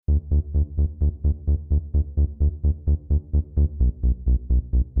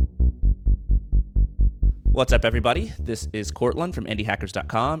What's up, everybody? This is Courtland from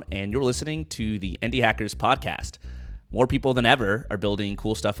IndieHackers.com, and you're listening to the Indie Hackers podcast. More people than ever are building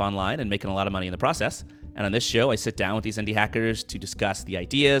cool stuff online and making a lot of money in the process. And on this show, I sit down with these indie hackers to discuss the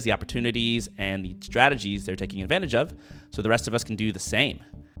ideas, the opportunities, and the strategies they're taking advantage of so the rest of us can do the same.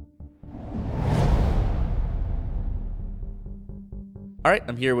 All right,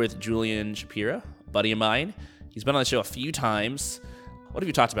 I'm here with Julian Shapiro, a buddy of mine. He's been on the show a few times. What have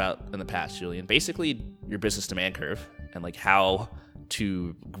you talked about in the past, Julian? Basically, your business demand curve and like how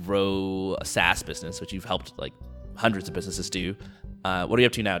to grow a SaaS business, which you've helped like hundreds of businesses do. What are you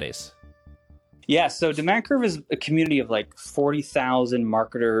up to nowadays? Yeah, so Demand Curve is a community of like 40,000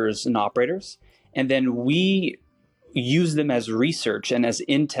 marketers and operators. And then we use them as research and as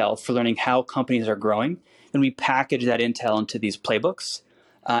intel for learning how companies are growing. And we package that intel into these playbooks.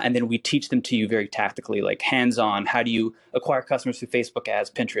 And then we teach them to you very tactically, like hands-on. How do you acquire customers through Facebook ads,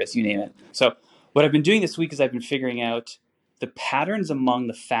 Pinterest, you name it. So what I've been doing this week is I've been figuring out the patterns among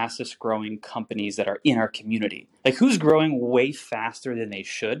the fastest growing companies that are in our community. Like who's growing way faster than they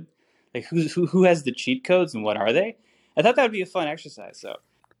should? Like who has the cheat codes and what are they? I thought that would be a fun exercise.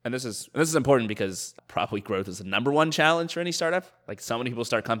 And this is important because probably growth is the number one challenge for any startup. Like so many people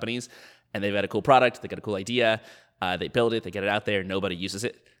start companies and they've got a cool product, they got a cool idea, they build it, they get it out there, nobody uses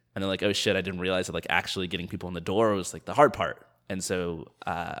it, and they're like, oh shit, I didn't realize that like actually getting people in the door was like the hard part. And so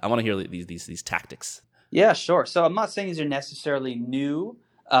I want to hear these tactics. Yeah, sure. So I'm not saying these are necessarily new,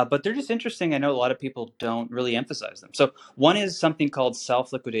 but they're just interesting. I know a lot of people don't really emphasize them. So one is something called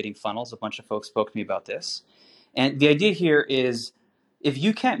self-liquidating funnels. A bunch of folks spoke to me about this. And the idea here is if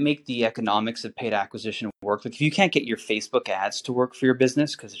you can't make the economics of paid acquisition work, like if you can't get your Facebook ads to work for your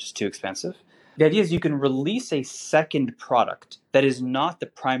business because it's just too expensive, the idea is you can release a second product that is not the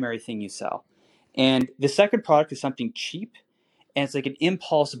primary thing you sell. And the second product is something cheap. And it's like an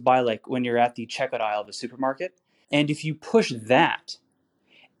impulse buy, like when you're at the checkout aisle of a supermarket. And if you push that,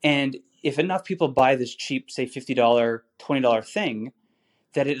 and if enough people buy this cheap, say $50, $20 thing,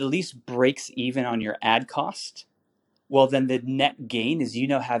 that it at least breaks even on your ad cost, well, then the net gain is you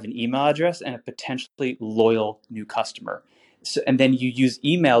now have an email address and a potentially loyal new customer. So, and then you use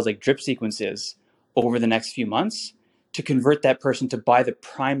emails like drip sequences over the next few months to convert that person to buy the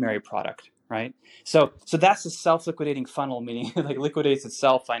primary product, right? So that's a self-liquidating funnel, meaning like liquidates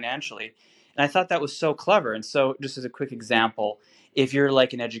itself financially. And I thought that was so clever. And so just as a quick example, if you're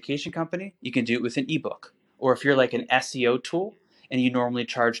like an education company, you can do it with an ebook. Or if you're like an SEO tool and you normally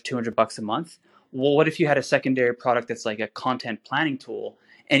charge $200 a month, well, what if you had a secondary product that's like a content planning tool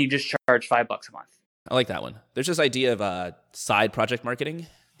and you just charge $5 a month? I like that one. There's this idea of side project marketing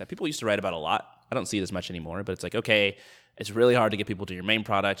that people used to write about a lot. I don't see it as much anymore, but it's like, okay, it's really hard to get people to your main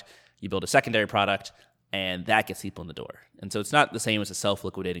product. You build a secondary product, and that gets people in the door. And so it's not the same as a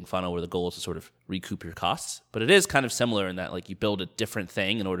self-liquidating funnel where the goal is to sort of recoup your costs, but it is kind of similar in that like you build a different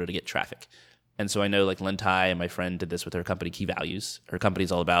thing in order to get traffic. And so I know like Lentai and my friend did this with her company Key Values. Her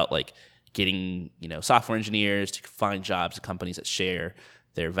company's all about like getting, software engineers to find jobs at companies that share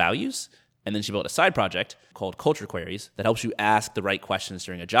their values. And then she built a side project called Culture Queries that helps you ask the right questions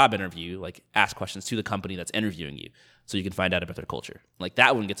during a job interview, like ask questions to the company that's interviewing you so you can find out about their culture. Like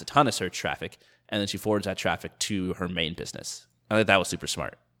that one gets a ton of search traffic, and then she forwards that traffic to her main business. I think that was super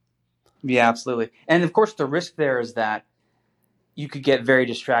smart. Yeah, absolutely. And of course, the risk there is that you could get very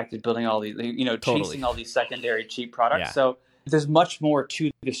distracted building all these, chasing all these secondary cheap products. Yeah. So there's much more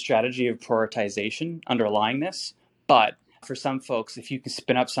to the strategy of prioritization underlying this. But for some folks, if you can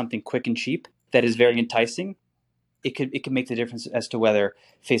spin up something quick and cheap that is very enticing, it could make the difference as to whether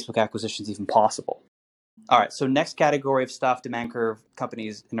Facebook acquisition is even possible. All right, so next category of stuff demand curve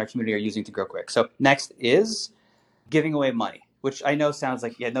companies in our community are using to grow quick. So next is giving away money, which I know sounds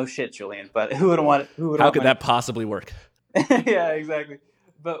like, yeah, no shit, Julian, but who would want How could that possibly work? Yeah, exactly.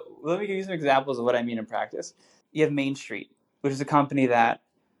 But let me give you some examples of what I mean in practice. You have Main Street, which is a company that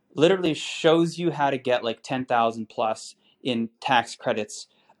literally shows you how to get like 10,000 plus in tax credits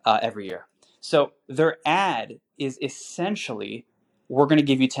every year. So their ad is essentially, we're going to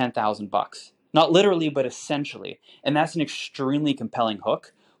give you $10,000, not literally, but essentially. And that's an extremely compelling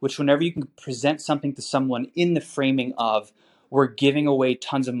hook, which whenever you can present something to someone in the framing of we're giving away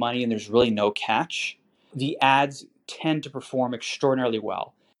tons of money and there's really no catch, the ads tend to perform extraordinarily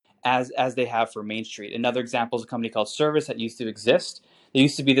well as they have for Main Street. Another example is a company called Service that used to exist. There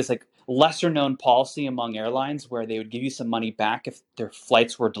used to be this like lesser known policy among airlines where they would give you some money back if their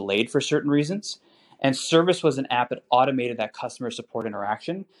flights were delayed for certain reasons. And Service was an app that automated that customer support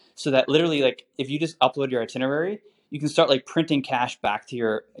interaction so that literally like if you just upload your itinerary, you can start like printing cash back to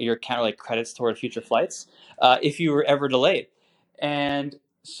your account, like credits toward future flights, if you were ever delayed. And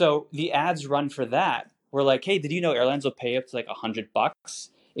so the ads run for that. We're like, hey, did you know airlines will pay up to like $100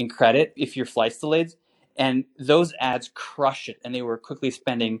 in credit if your flight's delayed? And those ads crush it, and they were quickly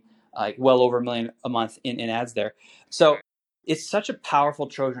spending like well over $1 million a month in ads there. So it's such a powerful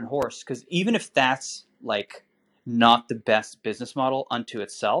Trojan horse, because even if that's like not the best business model unto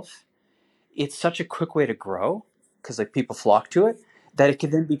itself, it's such a quick way to grow, because like people flock to it, that it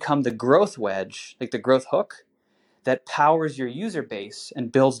can then become the growth wedge, like the growth hook that powers your user base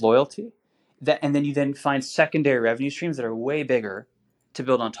and builds loyalty. And then you then find secondary revenue streams that are way bigger to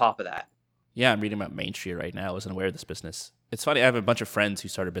build on top of that. Yeah, I'm reading about Main Street right now. I wasn't aware of this business. It's funny. I have a bunch of friends who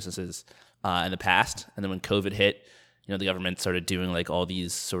started businesses in the past, and then when COVID hit, the government started doing like all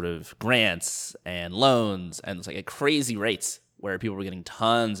these sort of grants and loans, and it's like at crazy rates where people were getting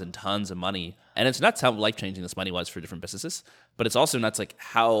tons and tons of money. And it's nuts how life-changing this money was for different businesses, but it's also nuts like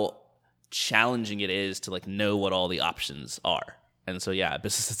how challenging it is to like know what all the options are. And so yeah,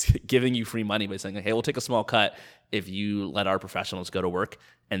 business is giving you free money by saying, hey, we'll take a small cut if you let our professionals go to work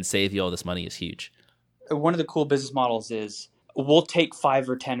and save you all this money is huge. One of the cool business models is we'll take 5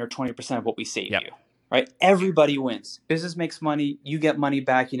 or 10 or 20% of what we save you. Right? Everybody wins. Business makes money. You get money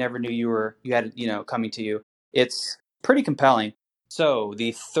back you never knew you had coming to you. It's pretty compelling. So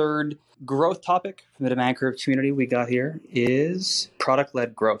the third growth topic from the Demand Curve community we got here is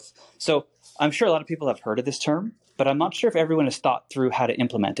product-led growth. So I'm sure a lot of people have heard of this term, but I'm not sure if everyone has thought through how to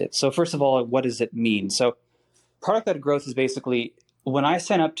implement it. So first of all, what does it mean? So product-led growth is basically when I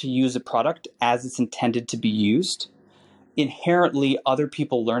sign up to use a product as it's intended to be used, inherently other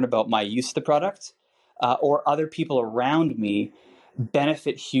people learn about my use of the product, or other people around me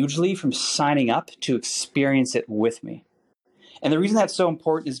benefit hugely from signing up to experience it with me. And the reason that's so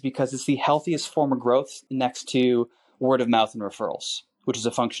important is because it's the healthiest form of growth next to word of mouth and referrals, which is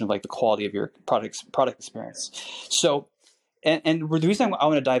a function of like the quality of your product experience. So, and the reason I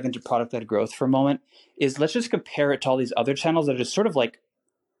want to dive into product-led growth for a moment is let's just compare it to all these other channels that are just sort of like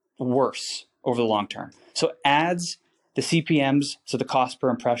worse over the long term. So ads, the CPMs, so the cost per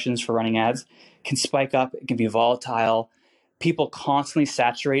impressions for running ads, can spike up. It can be volatile. People constantly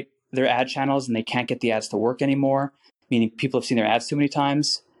saturate their ad channels and they can't get the ads to work anymore, meaning people have seen their ads too many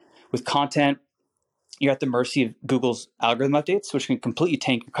times. With content, you're at the mercy of Google's algorithm updates, which can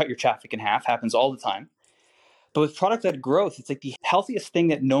completely cut your traffic in half. Happens all the time. But with product-led growth, it's like the healthiest thing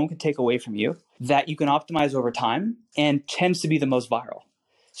that no one can take away from you, that you can optimize over time and tends to be the most viral.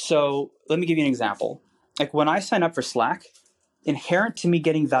 So let me give you an example. Like when I sign up for Slack, inherent to me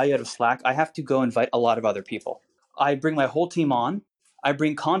getting value out of Slack, I have to go invite a lot of other people. I bring my whole team on. I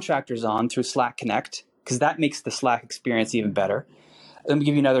bring contractors on through Slack Connect, because that makes the Slack experience even better. Let me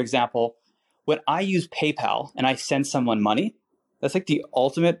give you another example. When I use PayPal and I send someone money, that's like the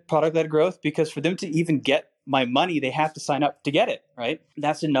ultimate product-led growth, because for them to even get my money, they have to sign up to get it, right?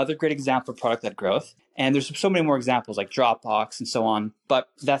 That's another great example of product-led growth. And there's so many more examples like Dropbox and so on, but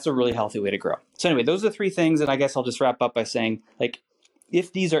that's a really healthy way to grow. So anyway, those are the three things. And I guess I'll just wrap up by saying, like,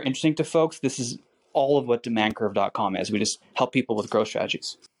 if these are interesting to folks, this is all of what demandcurve.com is. We just help people with growth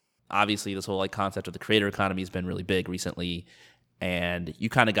strategies. Obviously, this whole like concept of the creator economy has been really big recently. And you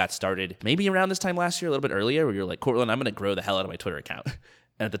kind of got started maybe around this time last year, a little bit earlier, where you're like, Courtland, I'm going to grow the hell out of my Twitter account.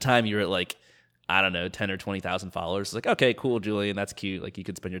 And at the time you were at like, I don't know, 10 or 20,000 followers. It's like, okay, cool, Julian, that's cute. Like you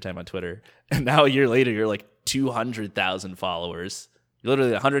could spend your time on Twitter. And now a year later, you're like 200,000 followers. You're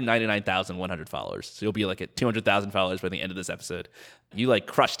literally 199,100 followers. So you'll be like at 200,000 followers by the end of this episode. You like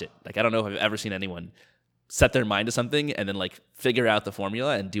crushed it. Like, I don't know if I've ever seen anyone set their mind to something and then like figure out the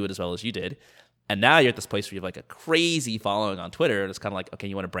formula and do it as well as you did. And now you're at this place where you have like a crazy following on Twitter. And it's kind of like, okay,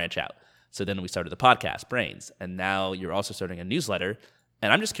 you want to branch out. So then we started the podcast, Brains. And now you're also starting a newsletter.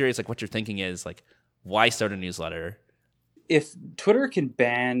 And I'm just curious, like, what your thinking is, like, why start a newsletter? If Twitter can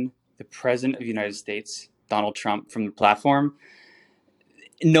ban the president of the United States, Donald Trump, from the platform,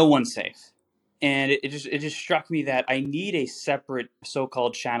 no one's safe. And it just struck me that I need a separate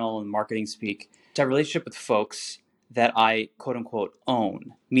so-called channel in marketing speak to have a relationship with folks that I, quote unquote,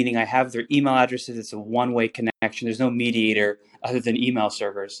 own, meaning I have their email addresses. It's a one-way connection. There's no mediator other than email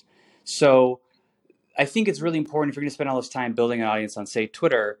servers. So I think it's really important, if you're going to spend all this time building an audience on, say,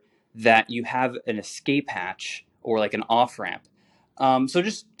 Twitter, that you have an escape hatch or like an off-ramp. So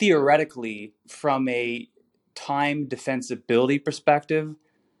just theoretically, from a time defensibility perspective,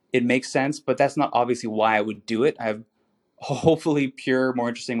 it makes sense, but that's not obviously why I would do it. I have hopefully pure, more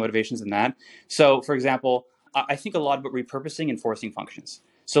interesting motivations than that. So, for example, I think a lot about repurposing and forcing functions.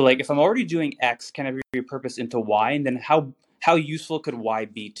 So like if I'm already doing X, can I repurpose into Y? And then how useful could Y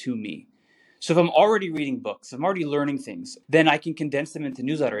be to me? So if I'm already reading books, if I'm already learning things, then I can condense them into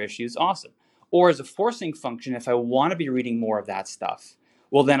newsletter issues. Awesome. Or as a forcing function, if I want to be reading more of that stuff,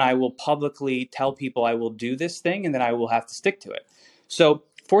 well, then I will publicly tell people I will do this thing and then I will have to stick to it. So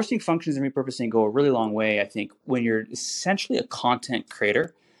forcing functions and repurposing go a really long way, I think, when you're essentially a content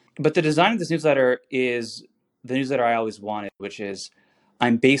creator. But the design of this newsletter is the newsletter I always wanted, which is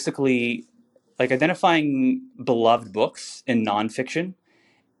I'm basically like identifying beloved books in nonfiction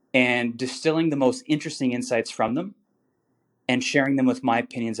and distilling the most interesting insights from them and sharing them with my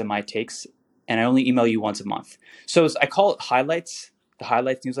opinions and my takes. And I only email you once a month. So I call it highlights, the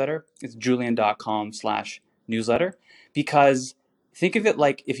highlights newsletter. It's julian.com/newsletter, because think of it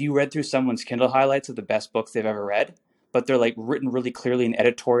like if you read through someone's Kindle highlights of the best books they've ever read, but they're like written really clearly and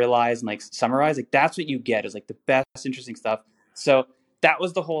editorialized and like summarized. Like that's what you get, is like the best interesting stuff. So that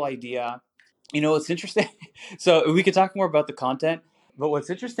was the whole idea. It's interesting. So we could talk more about the content, but what's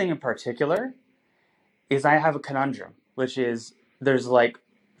interesting in particular is I have a conundrum, which is there's like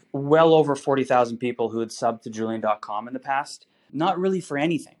well over 40,000 people who had subbed to Julian.com in the past, not really for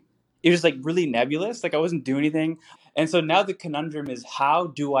anything. It was like really nebulous. Like I wasn't doing anything. And so now the conundrum is, how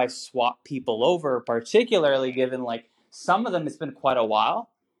do I swap people over, particularly given like some of them, it's been quite a while.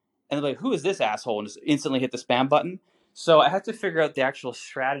 And they're like, who is this asshole? And just instantly hit the spam button. So I had to figure out the actual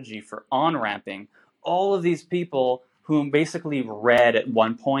strategy for on-ramping all of these people who basically read at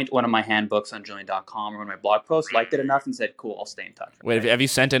one point one of my handbooks on Julian.com or one of my blog posts, liked it enough and said, cool, I'll stay in touch. Wait, have you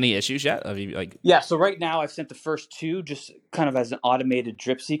sent any issues yet? Have you Yeah, so right now I've sent the first two just kind of as an automated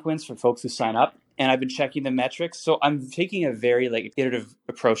drip sequence for folks who sign up. And I've been checking the metrics. So I'm taking a very iterative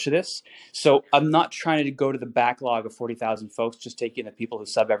approach to this. So I'm not trying to go to the backlog of 40,000 folks, just taking the people who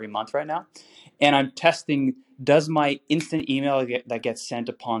sub every month right now. And I'm testing, does my instant email that gets sent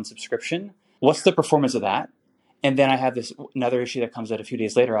upon subscription, what's the performance of that? And then I have another issue that comes out a few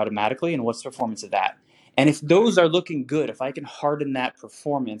days later automatically. And what's the performance of that? And if those are looking good, if I can harden that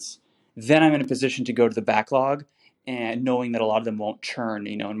performance, then I'm in a position to go to the backlog, and knowing that a lot of them won't churn,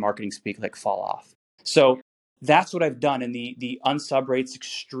 in marketing speak, like fall off. So that's what I've done. And the unsub rate's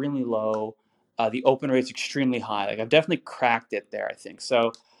extremely low. The open rate's extremely high. Like I've definitely cracked it there, I think.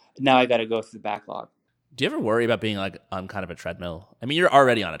 So now I got to go through the backlog. Do you ever worry about being like on kind of a treadmill? I mean, you're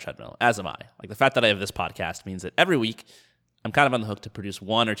already on a treadmill, as am I. Like the fact that I have this podcast means that every week I'm kind of on the hook to produce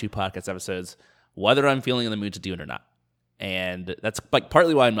 1 or 2 podcast episodes, whether I'm feeling in the mood to do it or not. And that's like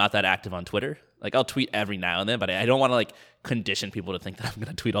partly why I'm not that active on Twitter. Like I'll tweet every now and then, but I don't want to like condition people to think that I'm going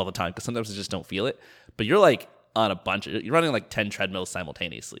to tweet all the time, because sometimes I just don't feel it. But you're like on you're running like 10 treadmills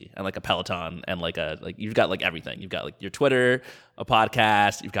simultaneously, and like a Peloton, and like you've got like everything. You've got like your Twitter, a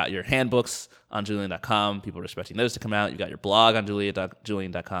podcast, you've got your handbooks on Julian.com. People are expecting those to come out. You've got your blog on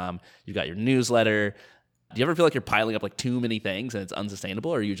Julian.com. You've got your newsletter. Do you ever feel like you're piling up like too many things and it's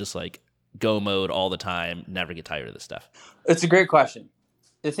unsustainable, or are you just like go mode all the time, never get tired of this stuff? It's a great question.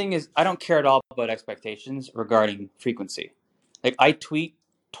 The thing is, I don't care at all about expectations regarding frequency. Like I tweet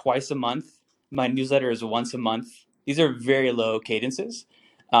twice a month. My newsletter is once a month. These are very low cadences.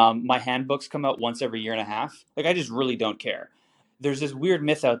 My handbooks come out once every year and a half. Like I just really don't care. There's this weird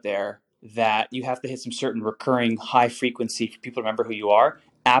myth out there that you have to hit some certain recurring high frequency for people to remember who you are.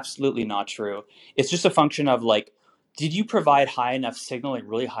 Absolutely not true. It's just a function of like, did you provide high enough signal, like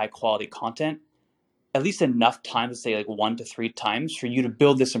really high quality content, at least enough times, say like 1 to 3 times, for you to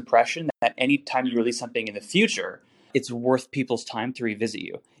build this impression that any time you release something in the future, it's worth people's time to revisit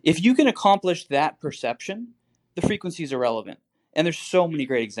you. If you can accomplish that perception, the frequency is irrelevant. And there's so many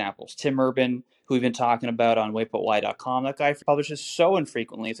great examples. Tim Urban, who we've been talking about on waitbutwhy.com, that guy publishes so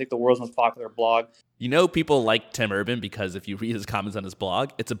infrequently. It's like the world's most popular blog. People like Tim Urban because if you read his comments on his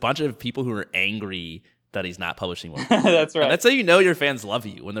blog, it's a bunch of people who are angry that he's not publishing more. That's right. And that's how you know your fans love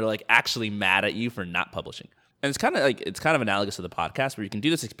you, when they're like actually mad at you for not publishing. And it's kind of analogous to the podcast, where you can do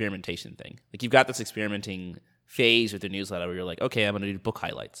this experimentation thing. Like you've got this experimenting phase with your newsletter where you're like, okay, I'm going to do book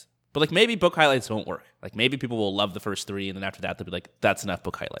highlights. But like maybe book highlights won't work. Like maybe people will love the first 3, and then after that they'll be like, that's enough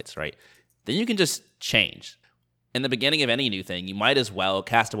book highlights, right? Then you can just change. In the beginning of any new thing, you might as well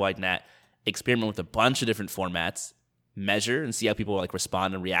cast a wide net, experiment with a bunch of different formats, measure and see how people like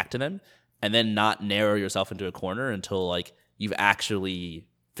respond and react to them, and then not narrow yourself into a corner until like you've actually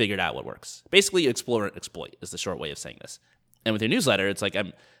figured out what works. Basically, explore and exploit is the short way of saying this. And with your newsletter, it's like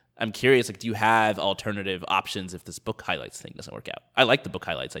I'm curious, like, do you have alternative options if this book highlights thing doesn't work out? I like the book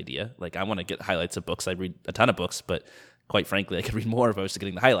highlights idea. Like, I want to get highlights of books. I read a ton of books, but quite frankly, I could read more if I was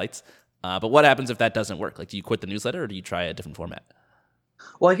getting the highlights. But what happens if that doesn't work? Like, do you quit the newsletter, or do you try a different format?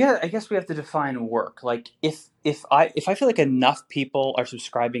 Well, I guess we have to define work. Like if I feel like enough people are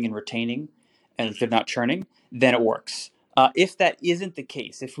subscribing and retaining, and if they're not churning, then it works. If that isn't the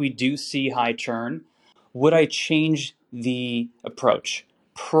case, if we do see high churn, would I change the approach?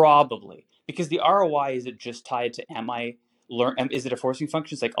 Probably, because the ROI isn't just tied to is it a forcing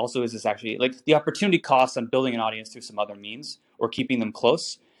function? It's like, also, is this actually like the opportunity cost on building an audience through some other means or keeping them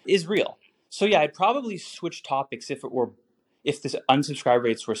close is real. So yeah, I'd probably switch topics if the unsubscribe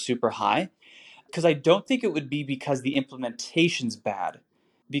rates were super high, because I don't think it would be because the implementation's bad,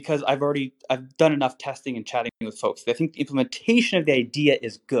 because I've done enough testing and chatting with folks. I think the implementation of the idea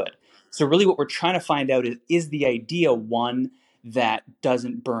is good. So really what we're trying to find out is the idea one that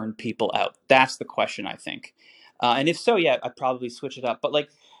doesn't burn people out? That's the question, I think. And if so, yeah, I'd probably switch it up. But like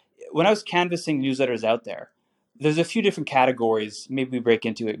when I was canvassing newsletters out there, there's a few different categories. Maybe we break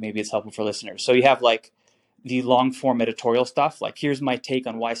into it. Maybe it's helpful for listeners. So you have like the long form editorial stuff. Like, here's my take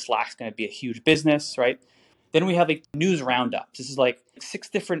on why Slack's going to be a huge business, right? Then we have like news roundups. This is like 6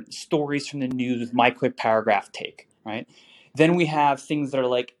 different stories from the news with my quick paragraph take, right? Then we have things that are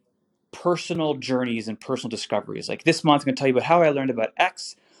like personal journeys and personal discoveries. Like, this month, I'm going to tell you about how I learned about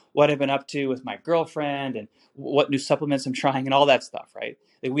X, what I've been up to with my girlfriend, and what new supplements I'm trying, and all that stuff, right?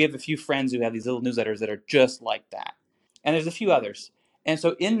 Like, we have a few friends who have these little newsletters that are just like that. And there's a few others. And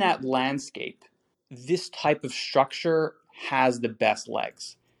so in that landscape, this type of structure has the best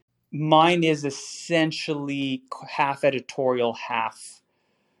legs. Mine is essentially half editorial, half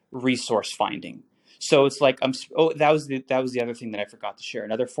resource finding. So it's like that was the other thing that I forgot to share.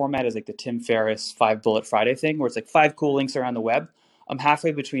 Another format is like the Tim Ferriss 5 Bullet Friday thing, where it's like 5 cool links around the web. I'm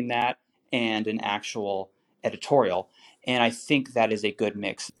halfway between that and an actual editorial, and I think that is a good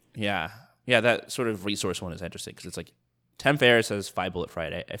mix. Yeah, that sort of resource one is interesting because it's like Tim Ferriss has 5 Bullet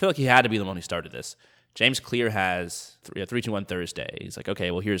Friday. I feel like he had to be the one who started this. James Clear has 3-2-1 Thursday. He's like,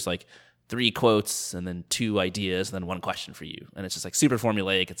 okay, well, here's like 3 quotes and then 2 ideas and then 1 question for you. And it's just like super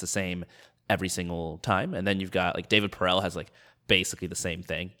formulaic. It's the same every single time. And then you've got like David Perel has like basically the same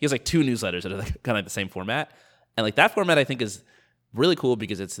thing. He has like 2 newsletters that are like kind of like the same format. And like that format I think is really cool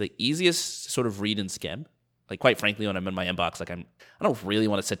because it's the easiest to sort of read and skim. Like, quite frankly, when I'm in my inbox, like I don't really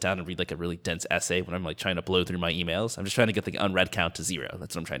want to sit down and read like a really dense essay when I'm like trying to blow through my emails. I'm just trying to get the unread count to 0.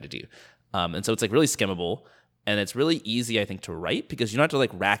 That's what I'm trying to do. And so it's like really skimmable, and it's really easy, I think, to write because you don't have to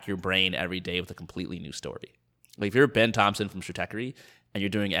like rack your brain every day with a completely new story. Like, if you're Ben Thompson from Stratechery and you're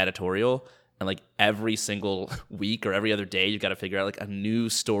doing editorial, and like every single week or every other day you've got to figure out like a new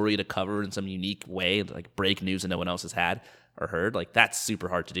story to cover in some unique way, like break news that no one else has had or heard, like that's super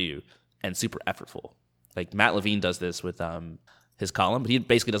hard to do and super effortful. Like Matt Levine does this with his column, but he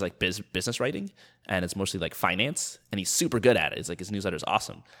basically does like business writing, and it's mostly like finance, and he's super good at it. It's like his newsletter is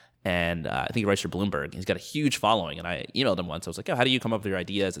awesome, and I think he writes for Bloomberg. He's got a huge following, and I emailed him once. I was like, "Oh, how do you come up with your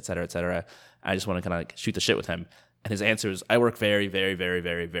ideas, et cetera, et cetera?" I just want to kind of like shoot the shit with him, and his answer is, "I work very, very, very,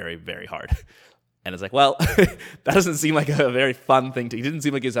 very, very, very hard." And it's like, well, that doesn't seem like a very fun thing to. He didn't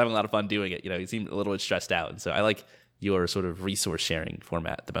seem like he was having a lot of fun doing it. You know, he seemed a little bit stressed out, and so I like your sort of resource sharing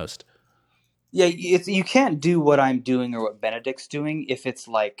format the most. Yeah, you can't do what I'm doing or what Benedict's doing if it's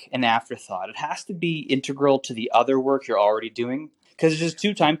like an afterthought. It has to be integral to the other work you're already doing, because it's just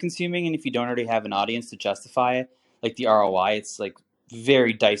too time consuming. And if you don't already have an audience to justify it, like the ROI, it's like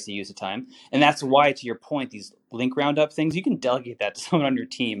very dicey use of time. And that's why, to your point, these link roundup things, you can delegate that to someone on your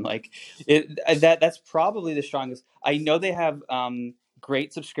team. Like that's probably the strongest. I know they have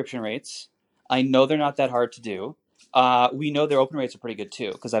great subscription rates. I know they're not that hard to do. We know their open rates are pretty good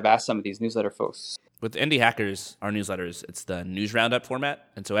too, because I've asked some of these newsletter folks. With Indie Hackers, our newsletters, it's the news roundup format.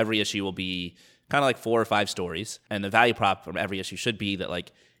 And so every issue will be kind of like 4 or 5 stories. And the value prop from every issue should be that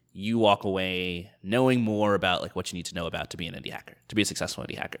like you walk away knowing more about like what you need to know about to be an indie hacker, to be a successful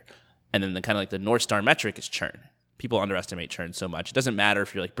indie hacker. And then the kind of like the North Star metric is churn. People underestimate churn so much. It doesn't matter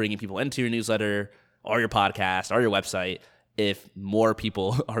if you're like bringing people into your newsletter or your podcast or your website if more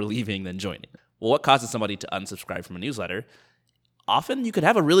people are leaving than joining. Well, what causes somebody to unsubscribe from a newsletter? Often you could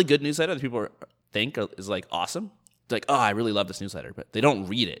have a really good newsletter that people think is like awesome. It's like, oh, I really love this newsletter, but they don't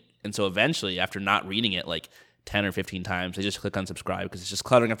read it. And so eventually, after not reading it like 10 or 15 times, they just click unsubscribe because it's just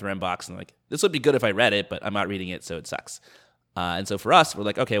cluttering up their inbox and like, this would be good if I read it, but I'm not reading it, so it sucks. And so for us, we're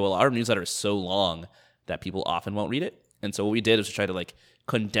like, okay, well, our newsletter is so long that people often won't read it. And so what we did was to try to like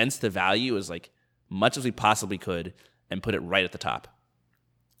condense the value as like much as we possibly could and put it right at the top.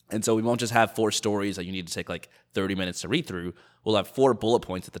 And so we won't just have 4 stories that you need to take like 30 minutes to read through. We'll have 4 bullet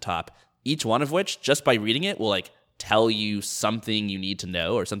points at the top, each one of which, just by reading it, will like tell you something you need to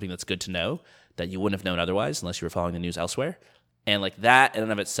know or something that's good to know that you wouldn't have known otherwise unless you were following the news elsewhere. And like that in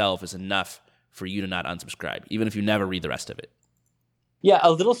and of itself is enough for you to not unsubscribe, even if you never read the rest of it. Yeah,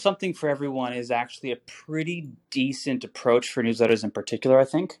 a little something for everyone is actually a pretty decent approach for newsletters in particular, I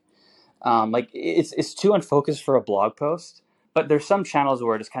think. Like it's too unfocused for a blog post, but there's some channels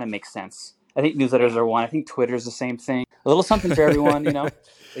where it just kind of makes sense. I think newsletters are one. I think Twitter is the same thing. A little something for everyone, you know. Like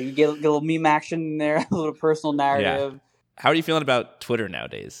you get a little meme action in there, a little personal Yeah. narrative. How are you feeling about Twitter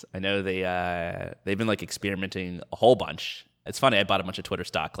nowadays? I know they've been like experimenting a whole bunch. It's funny. I bought a bunch of Twitter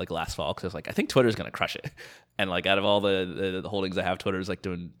stock like last fall because I was like, I think Twitter's gonna crush it. And like out of all the holdings I have, Twitter's like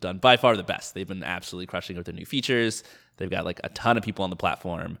done by far the best. They've been absolutely crushing with their new features. They've got like a ton of people on the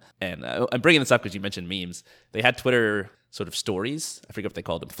platform. And I'm bringing this up because you mentioned memes. They had Twitter sort of stories. I forget what they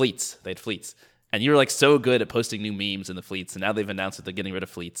called them. Fleets. They had fleets. And you were like so good at posting new memes in the fleets, and now they've announced that they're getting rid of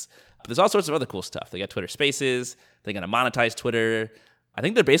fleets. But there's all sorts of other cool stuff. They got Twitter Spaces. They're going to monetize Twitter. I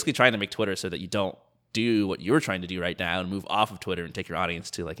think they're basically trying to make Twitter so that you don't do what you're trying to do right now and move off of Twitter and take your audience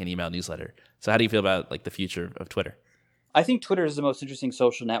to like an email newsletter. So how do you feel about like the future of Twitter? I think Twitter is the most interesting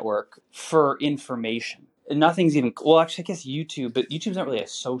social network for information. And nothing's even well. Actually, I guess YouTube, but YouTube's not really a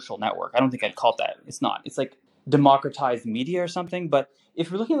social network. I don't think I'd call it that. It's not. It's like democratized media or something. But if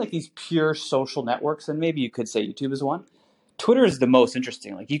you're looking at like these pure social networks, then maybe you could say YouTube is one. Twitter is the most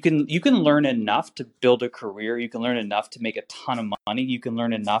interesting. Like you can learn enough to build a career. You can learn enough to make a ton of money. You can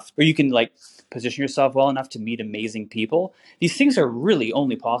learn enough, or you can like position yourself well enough to meet amazing people. These things are really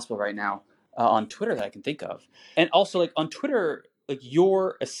only possible right now on Twitter that I can think of. And also like on Twitter, like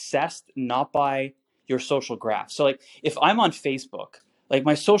you're assessed not by your social graph. So like if I'm on Facebook, like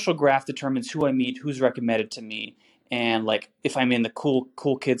my social graph determines who I meet, who's recommended to me, and like if I'm in the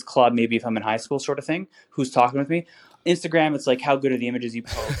cool kids club, maybe if I'm in high school sort of thing, who's talking with me. Instagram, it's like how good are the images you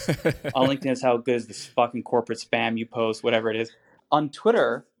post. On LinkedIn, it's how good is this fucking corporate spam you post, whatever it is. On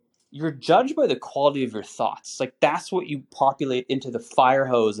Twitter, you're judged by the quality of your thoughts. Like that's what you populate into the fire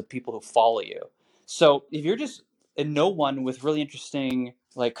hose of people who follow you. So if you're just no one with really interesting,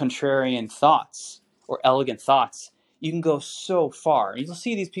 like contrarian thoughts or elegant thoughts, you can go so far. You'll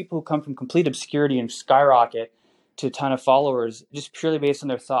see these people who come from complete obscurity and skyrocket to a ton of followers just purely based on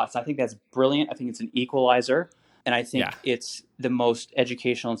their thoughts. I think that's brilliant. I think it's an equalizer. And I think it's the most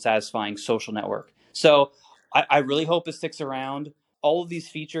educational and satisfying social network. So I really hope it sticks around. All of these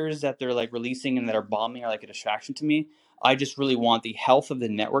features that they're like releasing and that are bombing are like a distraction to me. I just really want the health of the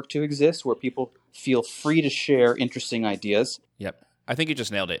network to exist where people feel free to share interesting ideas. Yep. I think you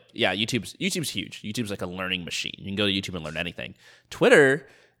just nailed it. Yeah, YouTube's huge. YouTube's like a learning machine. You can go to YouTube and learn anything. Twitter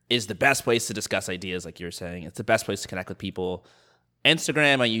is the best place to discuss ideas, like you're saying. It's the best place to connect with people.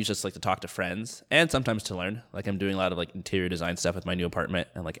 Instagram, I use just like to talk to friends and sometimes to learn. Like I'm doing a lot of like interior design stuff with my new apartment,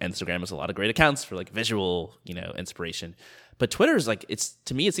 and like Instagram has a lot of great accounts for like visual, inspiration. But Twitter is like, it's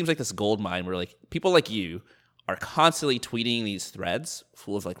to me, it seems like this gold mine where like people like you are constantly tweeting these threads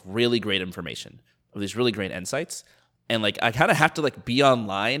full of like really great information, of these really great insights. And like I kind of have to like be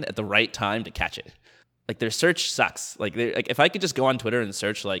online at the right time to catch it. Like their search sucks. Like if I could just go on Twitter and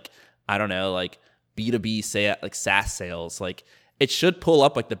search like, I don't know, like B2B say like SaaS sales, like it should pull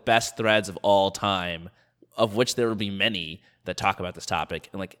up like the best threads of all time, of which there will be many that talk about this topic,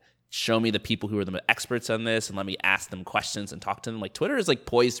 and like show me the people who are the experts on this and let me ask them questions and talk to them. Like Twitter is like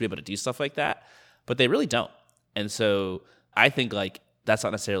poised to be able to do stuff like that, but they really don't. And so I think like that's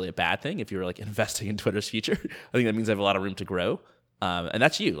not necessarily a bad thing if you're like investing in Twitter's future. I think that means I have a lot of room to grow. And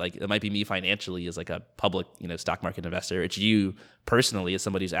that's you. Like it might be me financially as like a public, stock market investor. It's you personally as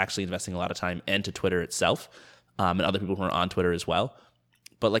somebody who's actually investing a lot of time into Twitter itself. And other people who are on Twitter as well.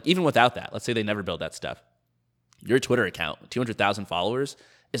 But like even without that, let's say they never build that stuff. Your Twitter account, 200,000 followers,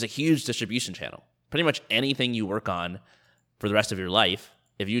 is a huge distribution channel. Pretty much anything you work on for the rest of your life,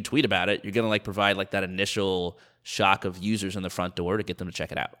 if you tweet about it, you're going to like provide like that initial shock of users in the front door to get them to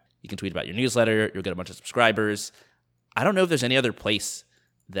check it out. You can tweet about your newsletter, you'll get a bunch of subscribers. I don't know if there's any other place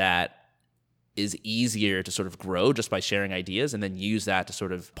that is easier to sort of grow just by sharing ideas and then use that to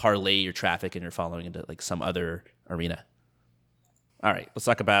sort of parlay your traffic and your following into like some other arena. All right, let's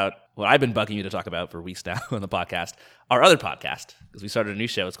talk about what I've been bugging you to talk about for weeks now on the podcast, our other podcast, because we started a new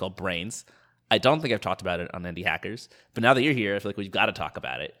show. It's called Brains. I don't think I've talked about it on Indie Hackers, but now that you're here, I feel like we've got to talk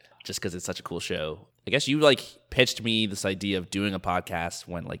about it just because it's such a cool show. I guess you like pitched me this idea of doing a podcast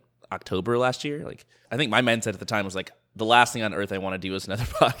when like October last year. Like I think my mindset at the time was like, the last thing on earth I want to do is another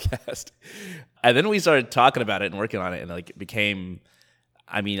podcast. And then we started talking about it and working on it, and like it became,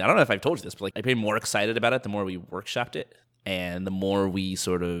 I mean, I don't know if I've told you this, but like I became more excited about it the more we workshopped it, and the more we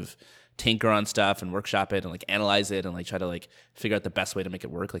sort of tinker on stuff and workshop it and like analyze it and like try to like figure out the best way to make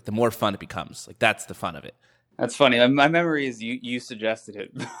it work. Like the more fun it becomes. Like that's the fun of it. That's funny. My memory is you suggested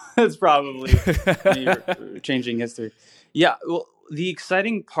it. It's probably me changing history. Yeah, well, the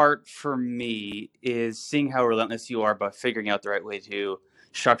exciting part for me is seeing how relentless you are about figuring out the right way to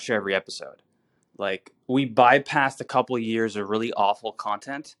structure every episode. Like we bypassed a couple of years of really awful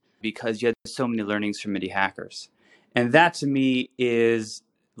content because you had so many learnings from indie hackers. And that to me is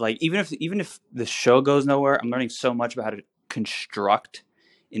like, even if the show goes nowhere, I'm learning so much about how to construct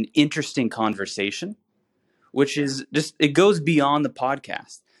an interesting conversation, which is just, it goes beyond the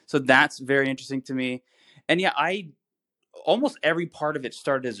podcast. So that's very interesting to me. And yeah, almost every part of it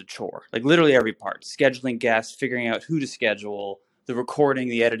started as a chore, like literally every part, scheduling guests, figuring out who to schedule, the recording,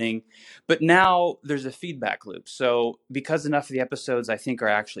 the editing. But now there's a feedback loop. So because enough of the episodes I think are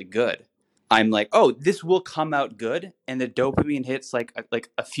actually good, I'm like, oh, this will come out good. And the dopamine hits like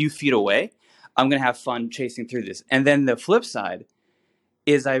a few feet away. I'm going to have fun chasing through this. And then the flip side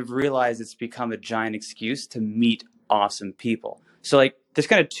is I've realized it's become a giant excuse to meet awesome people. So like there's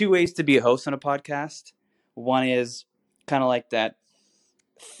kind of two ways to be a host on a podcast. One is kind of like that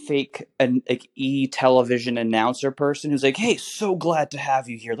fake like television announcer person who's like, hey, so glad to have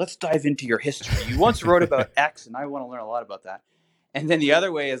you here. Let's dive into your history. You once wrote about X and I want to learn a lot about that. And then the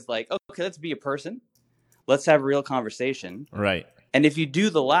other way is like, okay, let's be a person. Let's have a real conversation. Right. And if you do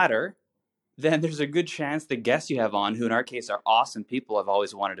the latter, then there's a good chance the guests you have on, who in our case are awesome people I've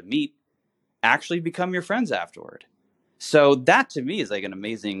always wanted to meet, actually become your friends afterward. So that to me is like an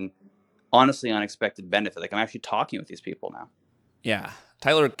amazing, honestly unexpected benefit. Like I'm actually talking with these people now. Yeah.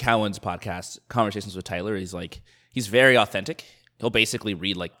 Tyler Cowen's podcast, Conversations with Tyler, he's very authentic. He'll basically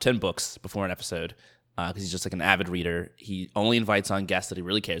read like 10 books before an episode because he's just like an avid reader. He only invites on guests that he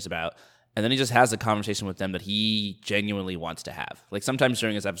really cares about. And then he just has a conversation with them that he genuinely wants to have. Like sometimes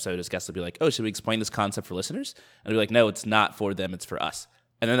during his episode, his guests will be like, oh, should we explain this concept for listeners? And he'll be like, no, it's not for them, it's for us.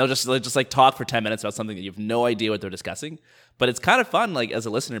 And then they'll just like talk for 10 minutes about something that you have no idea what they're discussing. But it's kind of fun like as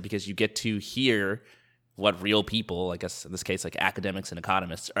a listener because you get to hear what real people, I guess in this case like academics and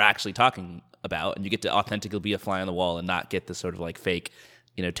economists, are actually talking about. And you get to authentically be a fly on the wall and not get this sort of like fake,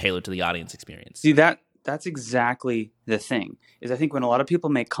 tailored to the audience experience. See, that's exactly the thing, is I think when a lot of people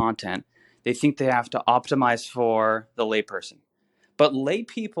make content, they think they have to optimize for the layperson. But lay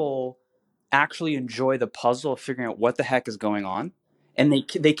people actually enjoy the puzzle of figuring out what the heck is going on, and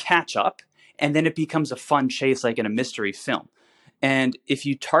they catch up, and then it becomes a fun chase like in a mystery film. And if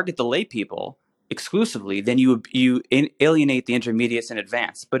you target the lay people exclusively, then you alienate the intermediates and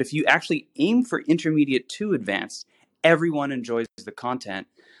advanced. But if you actually aim for intermediate to advanced, everyone enjoys the content.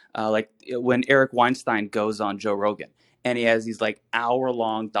 Like when Eric Weinstein goes on Joe Rogan, and he has these like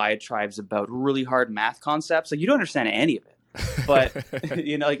hour-long diatribes about really hard math concepts. Like you don't understand any of it, but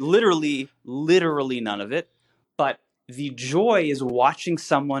like literally none of it. But the joy is watching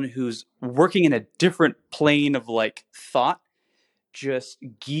someone who's working in a different plane of like thought just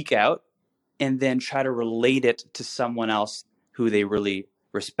geek out and then try to relate it to someone else who they really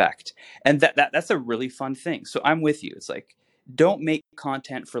respect. And that's a really fun thing. So I'm with you. It's like, don't make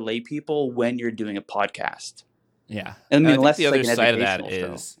content for lay people when you're doing a podcast. Yeah. I mean, I think the other like side of that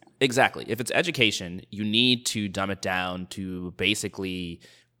show. is exactly, if it's education, you need to dumb it down to basically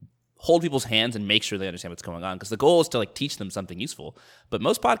hold people's hands and make sure they understand what's going on. Because the goal is to like teach them something useful. But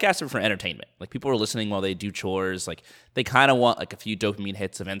most podcasts are for entertainment. Like people are listening while they do chores. Like they kind of want like a few dopamine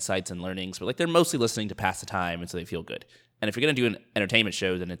hits of insights and learnings, but like they're mostly listening to pass the time and so they feel good. And if you're going to do an entertainment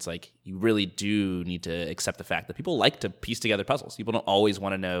show, then it's like you really do need to accept the fact that people like to piece together puzzles. People don't always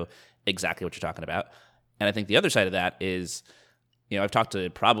want to know exactly what you're talking about. And I think the other side of that is, I've talked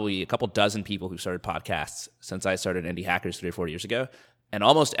to probably a couple dozen people who started podcasts since I started Indie Hackers 3 or 4 years ago. And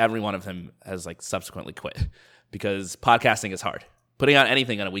almost every one of them has like subsequently quit because podcasting is hard. Putting out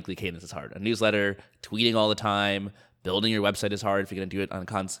anything on a weekly cadence is hard. A newsletter, tweeting all the time, building your website is hard if you're going to do it on a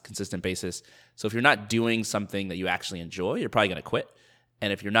consistent basis. So if you're not doing something that you actually enjoy, you're probably going to quit.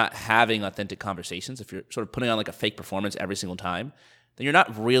 And if you're not having authentic conversations, if you're sort of putting on like a fake performance every single time, then you're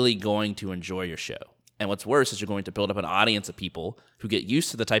not really going to enjoy your show. And what's worse is you're going to build up an audience of people who get used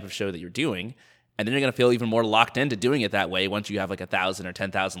to the type of show that you're doing, and then you're going to feel even more locked into doing it that way once you have like 1,000 or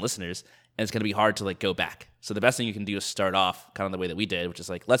 10,000 listeners, and it's going to be hard to like go back. So the best thing you can do is start off kind of the way that we did, which is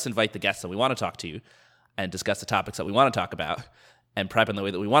like, let's invite the guests that we want to talk to and discuss the topics that we want to talk about and prep in the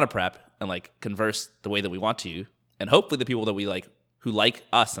way that we want to prep and like converse the way that we want to. And hopefully the people that we like, who like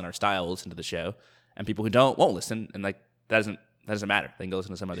us and our style, will listen to the show, and people who don't won't listen. And like, that doesn't matter. They can go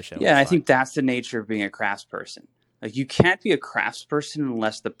listen to some other show. Yeah, and I think that's the nature of being a craftsperson. Like you can't be a craftsperson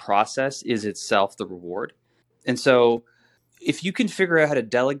unless the process is itself the reward. And so if you can figure out how to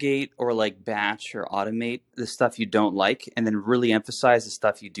delegate or like batch or automate the stuff you don't like and then really emphasize the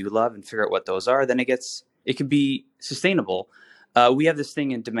stuff you do love and figure out what those are, then it can be sustainable. We have this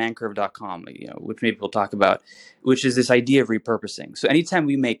thing in demandcurve.com, which maybe we'll talk about, which is this idea of repurposing. So anytime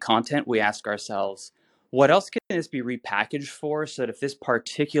we make content, we ask ourselves, what else can this be repackaged for so that if this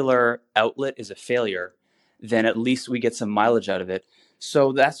particular outlet is a failure, then at least we get some mileage out of it.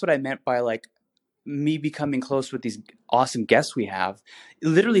 So that's what I meant by like me becoming close with these awesome guests we have.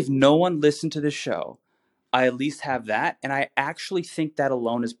 Literally, if no one listened to this show, I at least have that. And I actually think that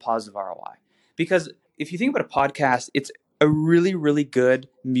alone is positive ROI. Because if you think about a podcast, it's a really, really good,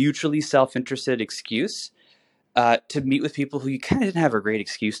 mutually self interested excuse to meet with people who you kind of didn't have a great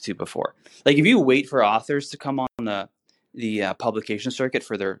excuse to before. Like if you wait for authors to come on the publication circuit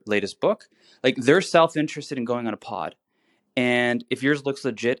for their latest book, like they're self interested in going on a pod. And if yours looks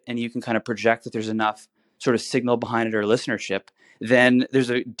legit and you can kind of project that there's enough sort of signal behind it or listenership, then there's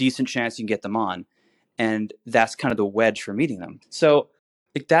a decent chance you can get them on. And that's kind of the wedge for meeting them. So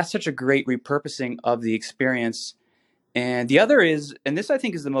like, that's such a great repurposing of the experience. And the other is, and this I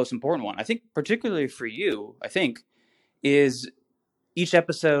think is the most important one, I think particularly for you, I think, is each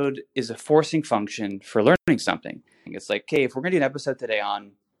episode is a forcing function for learning something. It's like, okay, if we're going to do an episode today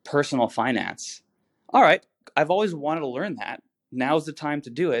on personal finance, all right, I've always wanted to learn that. Now's the time to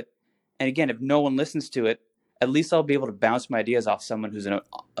do it. And again, if no one listens to it, at least I'll be able to bounce my ideas off someone who's an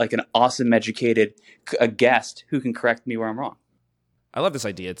awesome, educated a guest who can correct me where I'm wrong. I love this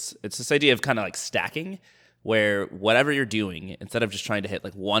idea. It's this idea of kind of like stacking, where whatever you're doing, instead of just trying to hit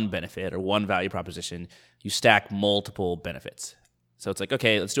like one benefit or one value proposition, you stack multiple benefits. So it's like,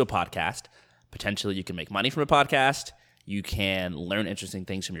 okay, let's do a podcast. Potentially you can make money from a podcast. You can learn interesting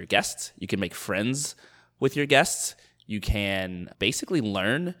things from your guests. You can make friends with your guests. You can basically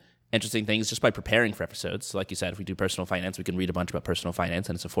learn interesting things just by preparing for episodes. So like you said, if we do personal finance, we can read a bunch about personal finance,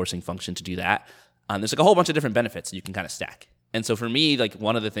 and it's a forcing function to do that. There's like a whole bunch of different benefits you can kind of stack. And so for me, like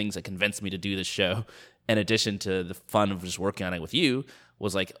one of the things that convinced me to do this show, in addition to the fun of just working on it with you,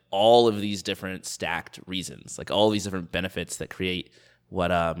 was like all of these different stacked reasons, like all these different benefits that create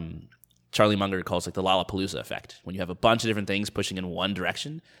what Charlie Munger calls like the Lollapalooza effect. When you have a bunch of different things pushing in one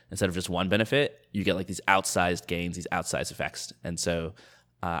direction instead of just one benefit, you get like these outsized gains, these outsized effects. And so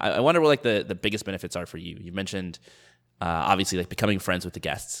I wonder what like the biggest benefits are for you. You mentioned obviously like becoming friends with the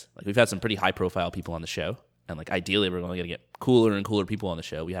guests. Like we've had some pretty high profile people on the show, and like ideally we're only going to get cooler and cooler people on the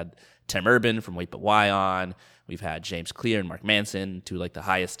show. We had Tim Urban from Wait But Why on. We've had James Clear and Mark Manson, two like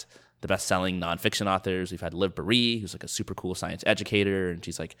the best-selling nonfiction authors. We've had Liv Berie, who's like a super cool science educator, and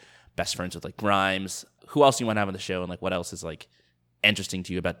she's like best friends with like Grimes. Who else do you want to have on the show, and like what else is like interesting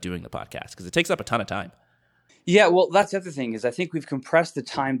to you about doing the podcast? Because it takes up a ton of time. Yeah, well, that's the other thing is I think we've compressed the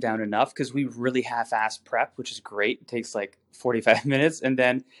time down enough because we really half-assed prep, which is great. It takes like 45 minutes. And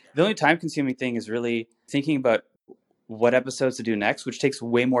then the only time-consuming thing is really thinking about what episodes to do next, which takes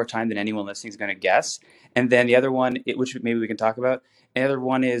way more time than anyone listening is going to guess. And then the other one, which maybe we can talk about, the other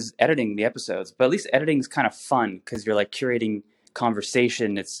one is editing the episodes. But at least editing is kind of fun because you're like curating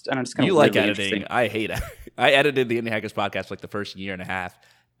conversation. It's kind of you like editing. I hate it. I edited the Indie Hackers podcast for like the first year and a half.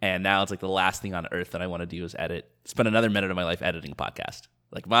 And now it's like the last thing on earth that I want to do is spend another minute of my life editing a podcast.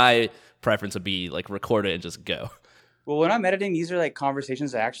 Like my preference would be like record it and just go. Well, when I'm editing, these are like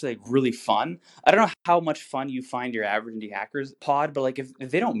conversations that are actually like really fun. I don't know how much fun you find your average Indie Hackers pod, but like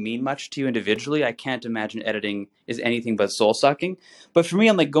if they don't mean much to you individually, I can't imagine editing is anything but soul sucking. But for me,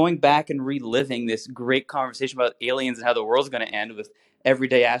 I'm like going back and reliving this great conversation about aliens and how the world's going to end with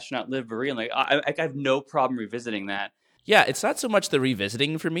everyday astronaut Liv Berie. And like I have no problem revisiting that. Yeah, it's not so much the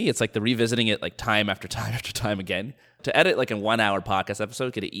revisiting for me. It's like the revisiting it like time after time after time again. To edit like a 1 hour podcast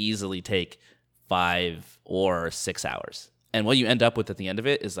episode could easily take 5 or 6 hours. And what you end up with at the end of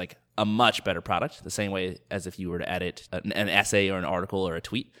it is like a much better product, the same way as if you were to edit an essay or an article or a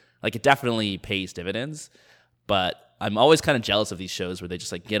tweet. Like it definitely pays dividends, but I'm always kind of jealous of these shows where they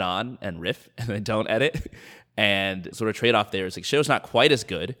just like get on and riff and they don't edit. And sort of trade-off there is like show's not quite as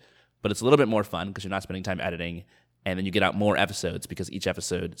good, but it's a little bit more fun because you're not spending time editing. And then you get out more episodes because each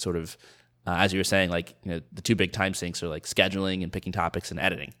episode sort of, as you were saying, like, you know, the two big time sinks are like scheduling and picking topics and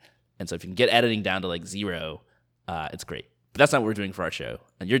editing. And so if you can get editing down to like 0, it's great. But that's not what we're doing for our show.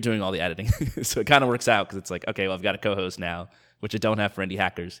 And you're doing all the editing. So it kind of works out because it's like, okay, well, I've got a co-host now, which I don't have for Indie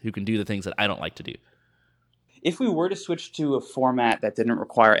Hackers, who can do the things that I don't like to do. If we were to switch to a format that didn't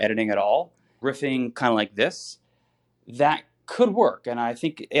require editing at all, riffing kind of like this, that could work, and I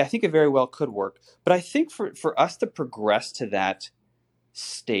think it very well could work. But I think for us to progress to that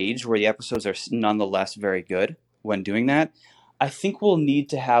stage where the episodes are nonetheless very good when doing that, I think we'll need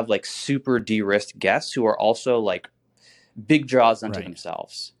to have like super de-risked guests who are also like big draws unto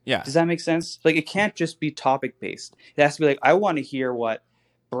themselves. Yeah. Does that make sense? Like it can't just be topic based. It has to be like, I want to hear what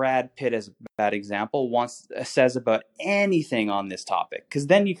Brad Pitt, as a bad example, says about anything on this topic, because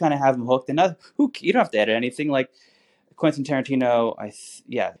then you kind of have them hooked. And you don't have to edit anything. Like Quentin Tarantino,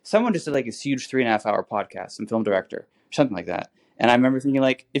 someone just did like this huge 3.5 hour podcast, some film director, something like that. And I remember thinking,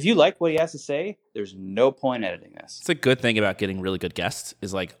 like, if you like what he has to say, there's no point editing this. It's a good thing about getting really good guests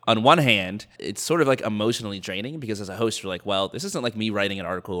is like, on one hand, it's sort of like emotionally draining because as a host, you're like, well, this isn't like me writing an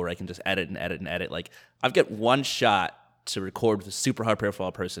article where I can just edit and edit and edit. Like, I've got one shot to record with a super high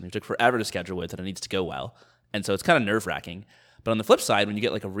profile person who took forever to schedule with and it needs to go well. And so it's kind of nerve wracking. But on the flip side, when you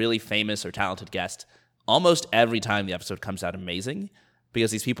get like a really famous or talented guest, almost every time the episode comes out amazing because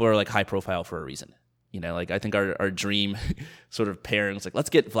these people are like high profile for a reason. You know, like I think our dream sort of pairing is like, let's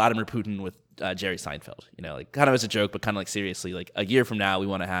get Vladimir Putin with Jerry Seinfeld, you know, like kind of as a joke, but kind of like seriously, like a year from now, we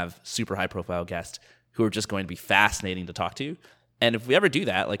want to have super high profile guests who are just going to be fascinating to talk to. And if we ever do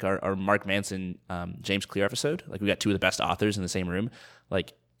that, like our Mark Manson, James Clear episode, like we got two of the best authors in the same room,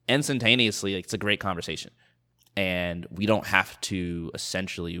 like instantaneously, like, it's a great conversation. And we don't have to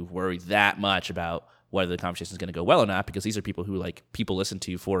essentially worry that much about whether the conversation is going to go well or not, because these are people who like people listen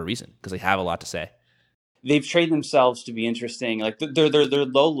to for a reason because they have a lot to say. They've trained themselves to be interesting. Like their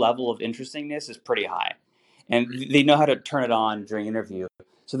low level of interestingness is pretty high, and they know how to turn it on during interview.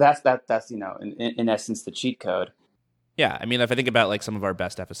 So that's you know, in essence, the cheat code. Yeah, I mean, if I think about like some of our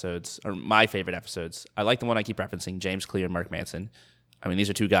best episodes or my favorite episodes, I like the one I keep referencing, James Clear and Mark Manson. I mean, these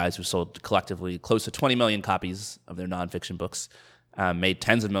are two guys who sold collectively close to 20 million copies of their nonfiction books, made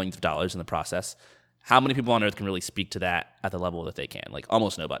tens of millions of dollars in the process. How many people on earth can really speak to that at the level that they can? Like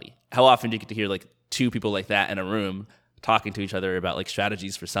almost nobody. How often do you get to hear like two people like that in a room talking to each other about like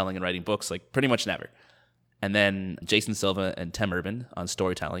strategies for selling and writing books? Like pretty much never. And then Jason Silva and Tim Urban on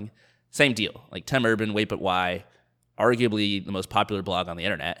storytelling, same deal. Like Tim Urban, Wait But Why, arguably the most popular blog on the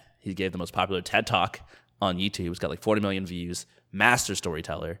internet. He gave the most popular TED Talk on YouTube. It's got like 40 million views, master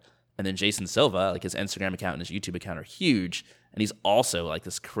storyteller. And then Jason Silva, like his Instagram account and his YouTube account are huge. And he's also like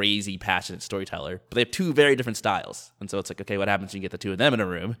this crazy, passionate storyteller. But they have two very different styles. And so it's like, okay, what happens when you get the two of them in a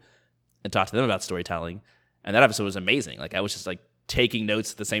room and talk to them about storytelling? And that episode was amazing. Like I was just like taking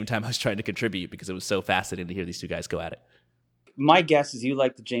notes at the same time I was trying to contribute because it was so fascinating to hear these two guys go at it. My guess is you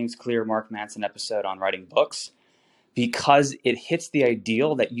like the James Clear, Mark Manson episode on writing books because it hits the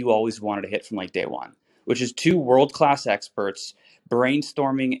ideal that you always wanted to hit from like day one, which is two world-class experts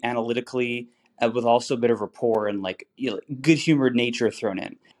brainstorming analytically with also a bit of rapport and like, you know, good-humored nature thrown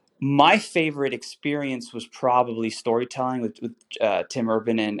in. My favorite experience was probably storytelling with Tim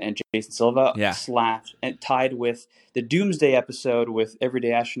Urban and Jason Silva, Yeah. and tied with the Doomsday episode with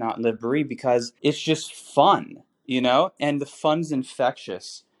Everyday Astronaut and Liv Marie, because it's just fun, you know, and the fun's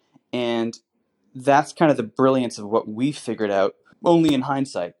infectious. And that's kind of the brilliance of what we figured out only in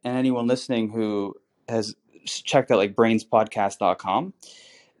hindsight. And anyone listening who has checked out like brainspodcast.com,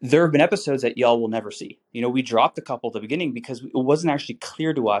 there have been episodes that y'all will never see. You know, we dropped a couple at the beginning because it wasn't actually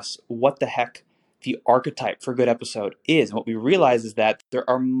clear to us what the heck the archetype for a good episode is. And what we realized is that there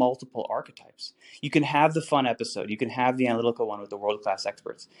are multiple archetypes. You can have the fun episode. You can have the analytical one with the world-class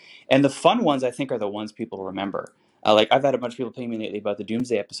experts. And the fun ones, I think, are the ones people remember. Like I've had a bunch of people paying me lately about the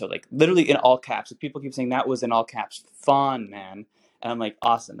Doomsday episode, like literally in all caps. Like, people keep saying that was in all caps. Fun, man. And I'm like,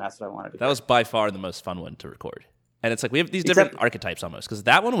 awesome. That's what I wanted to do. That was by far the most fun one to record. And it's like we have these different archetypes almost, because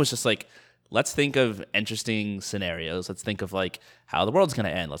that one was just like, let's think of interesting scenarios. Let's think of like how the world's going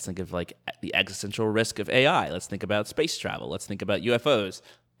to end. Let's think of like the existential risk of AI. Let's think about space travel. Let's think about UFOs.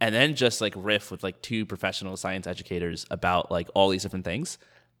 And then just like riff with like two professional science educators about like all these different things.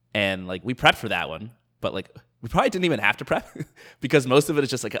 And like we prepped for that one, but like we probably didn't even have to prep because most of it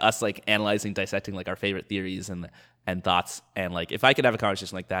is just like us like analyzing, dissecting like our favorite theories and thoughts. And like if I could have a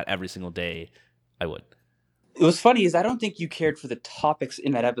conversation like that every single day, I would. It was funny is I don't think you cared for the topics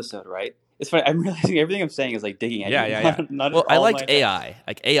in that episode, right? It's funny. I'm realizing everything I'm saying is like digging at you. Yeah. Well, I liked AI.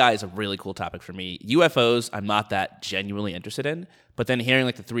 Like AI is a really cool topic for me. UFOs, I'm not that genuinely interested in. But then hearing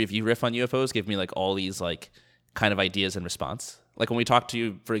like the three of you riff on UFOs gave me like all these like kind of ideas in response. Like when we talked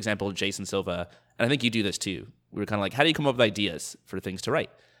to, for example, Jason Silva, and I think you do this too. We were kind of like, how do you come up with ideas for things to write?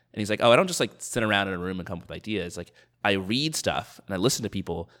 And he's like, oh, I don't just like sit around in a room and come up with ideas. Like I read stuff and I listen to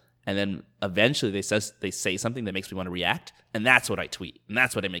people. And then eventually they say something that makes me want to react, and that's what I tweet, and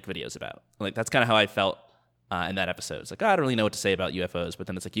that's what I make videos about. Like that's kind of how I felt in that episode. It's like, oh, I don't really know what to say about UFOs, but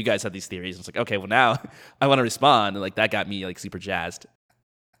then it's like you guys have these theories, and it's like, okay, well now I want to respond, and like that got me like super jazzed.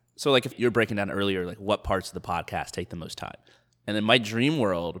 So like if you're breaking down earlier, like what parts of the podcast take the most time, and in my dream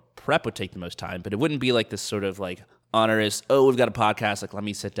world, prep would take the most time, but it wouldn't be like this sort of like onerous, oh, we've got a podcast, like let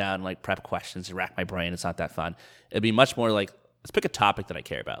me sit down and like prep questions and rack my brain. It's not that fun. It'd be much more like, let's pick a topic that I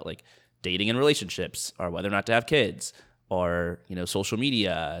care about, like dating and relationships, or whether or not to have kids, or, you know, social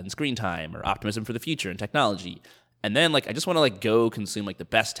media and screen time, or optimism for the future and technology. And then like I just want to like go consume like the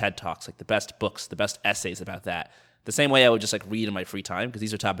best TED Talks, like the best books, the best essays about that. The same way I would just like read in my free time, because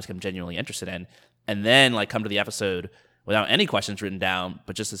these are topics I'm genuinely interested in. And then like come to the episode without any questions written down,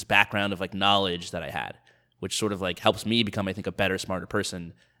 but just this background of like knowledge that I had, which sort of like helps me become, I think, a better, smarter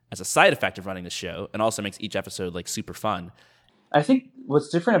person as a side effect of running the show, and also makes each episode like super fun. I think what's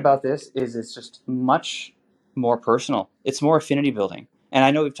different about this is it's just much more personal. It's more affinity building. And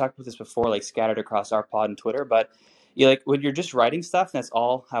I know we've talked about this before, like scattered across our pod and Twitter, but like when you're just writing stuff, and that's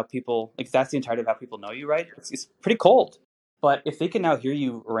all how people, like that's the entirety of how people know you, right? It's pretty cold. But if they can now hear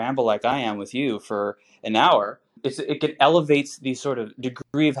you ramble like I am with you for an hour, it elevates the sort of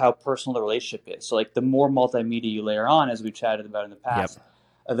degree of how personal the relationship is. So like the more multimedia you layer on, as we chatted about in the past,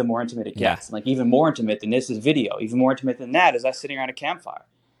 the more intimate it gets. And like even more intimate than this is video. Even more intimate than that is us sitting around a campfire.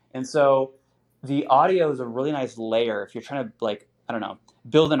 And so the audio is a really nice layer if you're trying to, like, I don't know,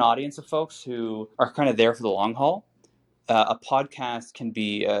 build an audience of folks who are kind of there for the long haul. A podcast can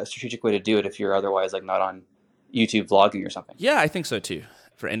be a strategic way to do it if you're otherwise like not on YouTube vlogging or something. Yeah, I think so too.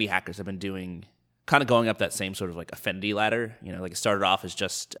 For indie hackers, I've been doing kind of going up that same sort of like affinity ladder. You know, like it started off as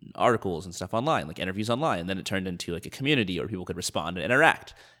just articles and stuff online, like interviews online, and then it turned into like a community where people could respond and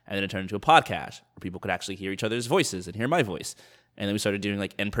interact, and then it turned into a podcast where people could actually hear each other's voices and hear my voice. And then we started doing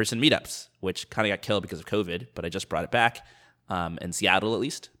like in-person meetups, which kind of got killed because of COVID, but I just brought it back in Seattle at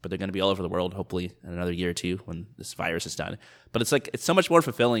least. But they're going to be all over the world, hopefully, in another year or two when this virus is done. But it's like it's so much more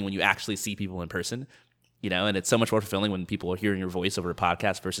fulfilling when you actually see people in person, you know, and it's so much more fulfilling when people are hearing your voice over a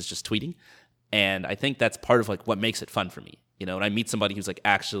podcast versus just tweeting. And I think that's part of like what makes it fun for me. You know, when I meet somebody who's like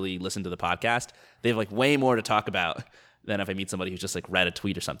actually listened to the podcast, they have like way more to talk about than if I meet somebody who's just like read a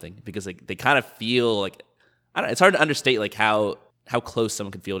tweet or something, because like they kind of feel like, I don't know, it's hard to understate like how close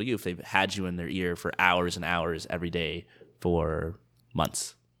someone can feel to you if they've had you in their ear for hours and hours every day for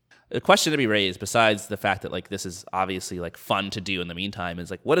months. The question to be raised, besides the fact that like this is obviously like fun to do in the meantime,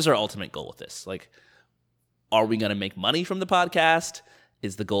 is like, what is our ultimate goal with this? Like, are we going to make money from the podcast?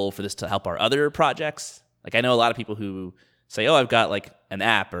 Is the goal for this to help our other projects? Like, I know a lot of people who say, oh, I've got like an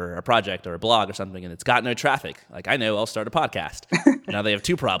app or a project or a blog or something and it's got no traffic. Like, I know, I'll start a podcast. Now they have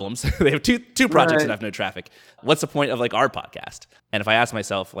two problems. They have two projects that have no traffic. What's the point of like our podcast? And if I ask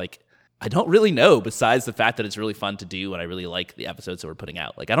myself, like, I don't really know, besides the fact that it's really fun to do and I really like the episodes that we're putting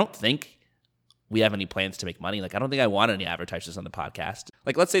out. Like, I don't think we have any plans to make money. Like, I don't think I want any advertisers on the podcast.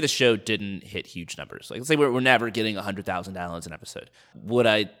 Like, let's say the show didn't hit huge numbers. Like, let's say we're never getting 100,000 downloads an episode. Would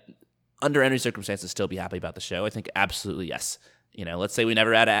I, under any circumstances, still be happy about the show? I think absolutely yes. You know, let's say we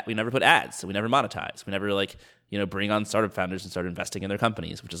never put ads, so we never monetize. We never like, you know, bring on startup founders and start investing in their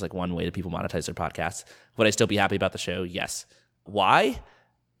companies, which is like one way that people monetize their podcasts. Would I still be happy about the show? Yes. Why?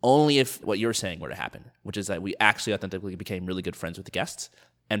 Only if what you're saying were to happen, which is that we actually authentically became really good friends with the guests.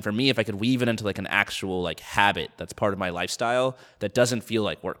 And for me, if I could weave it into like an actual like habit that's part of my lifestyle that doesn't feel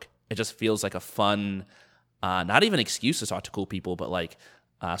like work, it just feels like a fun, not even excuse to talk to cool people, but like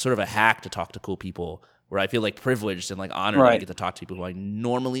sort of a hack to talk to cool people where I feel like privileged and like honored that I get to talk to people who I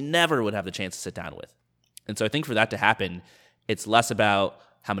normally never would have the chance to sit down with. And so I think for that to happen, it's less about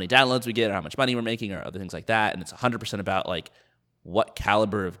how many downloads we get or how much money we're making or other things like that. And it's 100% about like what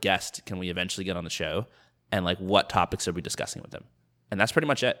caliber of guest can we eventually get on the show and like what topics are we discussing with them. And that's pretty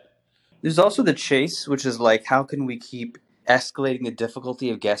much it. There's also the chase, which is like, how can we keep escalating the difficulty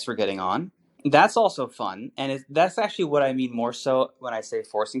of guests we're getting on? That's also fun. And that's actually what I mean more so when I say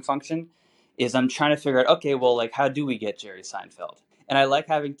forcing function, is I'm trying to figure out, okay, well, like, how do we get Jerry Seinfeld? And I like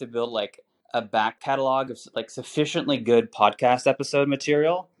having to build like a back catalog of like sufficiently good podcast episode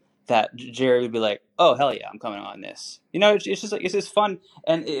material that Jerry would be like, oh, hell yeah, I'm coming on this. You know, it's just like, it's just fun.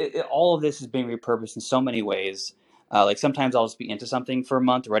 And all of this is being repurposed in so many ways. Like sometimes I'll just be into something for a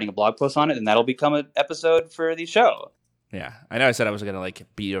month, writing a blog post on it, and that'll become an episode for the show. Yeah, I know I said I was going to like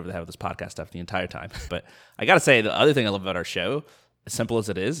beat you over the head with this podcast stuff the entire time, but I got to say the other thing I love about our show, as simple as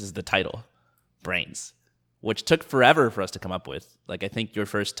it is the title, Brains, which took forever for us to come up with. Like I think your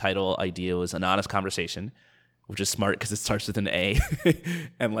first title idea was An Honest Conversation, which is smart because it starts with an A.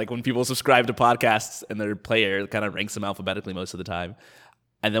 And like when people subscribe to podcasts and their player, it kind of ranks them alphabetically most of the time.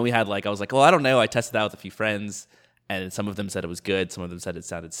 And then we had like, I was like, well, I don't know. I tested out with a few friends. And some of them said it was good. Some of them said it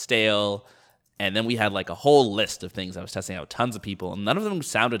sounded stale. And then we had like a whole list of things I was testing out with tons of people. And none of them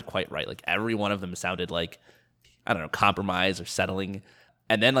sounded quite right. Like every one of them sounded like, I don't know, compromise or settling.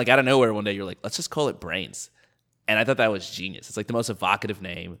 And then like out of nowhere one day you're like, let's just call it Brains. And I thought that was genius. It's like the most evocative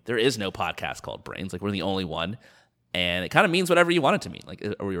name. There is no podcast called Brains. Like we're the only one. And it kind of means whatever you want it to mean. Like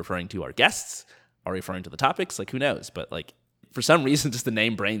are we referring to our guests? Are we referring to the topics? Like who knows? But like for some reason just the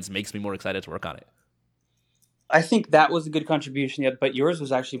name Brains makes me more excited to work on it. I think that was a good contribution, but yours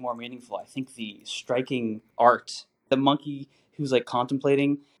was actually more meaningful. I think the striking art, the monkey who's like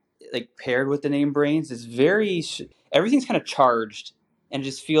contemplating, like paired with the name Brains, is very, everything's kind of charged and it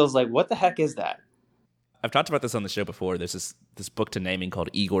just feels like, what the heck is that? I've talked about this on the show before. There's this book to naming called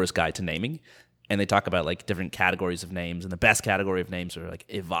Igor's Guide to Naming, and they talk about like different categories of names, and the best category of names are like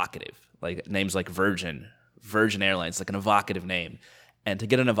evocative, like names like Virgin Airlines, like an evocative name. And to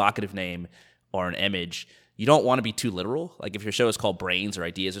get an evocative name or an image, you don't want to be too literal. Like if your show is called Brains or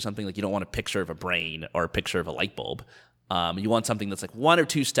Ideas or something, like you don't want a picture of a brain or a picture of a light bulb. You want something that's like one or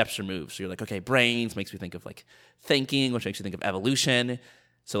two steps removed. So you're like, okay, brains makes me think of like thinking, which makes you think of evolution.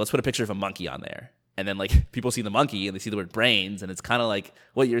 So let's put a picture of a monkey on there. And then like people see the monkey and they see the word brains, and it's kind of like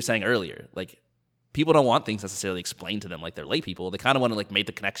what you were saying earlier. Like people don't want things necessarily explained to them like they're lay people. They kind of want to like make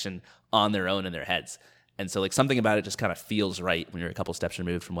the connection on their own in their heads. And so like something about it just kind of feels right when you're a couple steps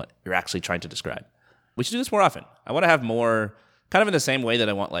removed from what you're actually trying to describe. We should do this more often. I want to have more, kind of in the same way that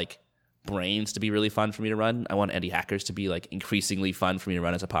I want like Brains to be really fun for me to run. I want Indie Hackers to be like increasingly fun for me to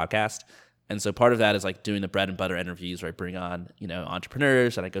run as a podcast. And so part of that is like doing the bread and butter interviews where I bring on,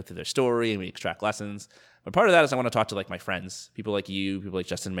 entrepreneurs and I go through their story and we extract lessons. But part of that is I want to talk to like my friends, people like you, people like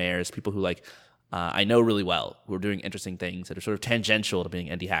Justin Mayers, people who like I know really well, who are doing interesting things that are sort of tangential to being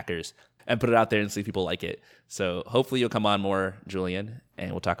Indie Hackers, and put it out there and see if people like it. So hopefully you'll come on more, Julian,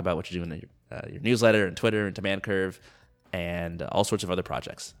 and we'll talk about what you're doing in your newsletter and Twitter and Demand Curve and all sorts of other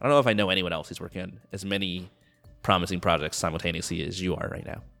projects. I don't know if I know anyone else who's working on as many promising projects simultaneously as you are right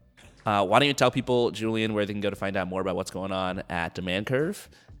now. Why don't you tell people, Julian, where they can go to find out more about what's going on at Demand Curve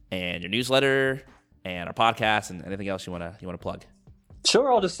and your newsletter and our podcast and anything else you want to plug?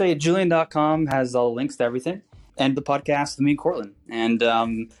 Sure. I'll just say Julian.com has all the links to everything, and the podcast, The Me and Cortland. And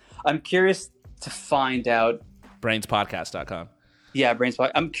I'm curious to find out. Brainspodcast.com. Yeah, Brains.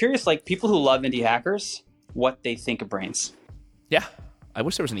 I'm curious, like people who love Indie Hackers, what they think of Brains. Yeah. I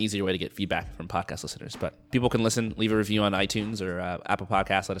wish there was an easier way to get feedback from podcast listeners, but people can listen, leave a review on iTunes or Apple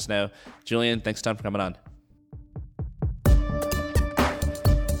Podcasts. Let us know. Julian, thanks a ton for coming on.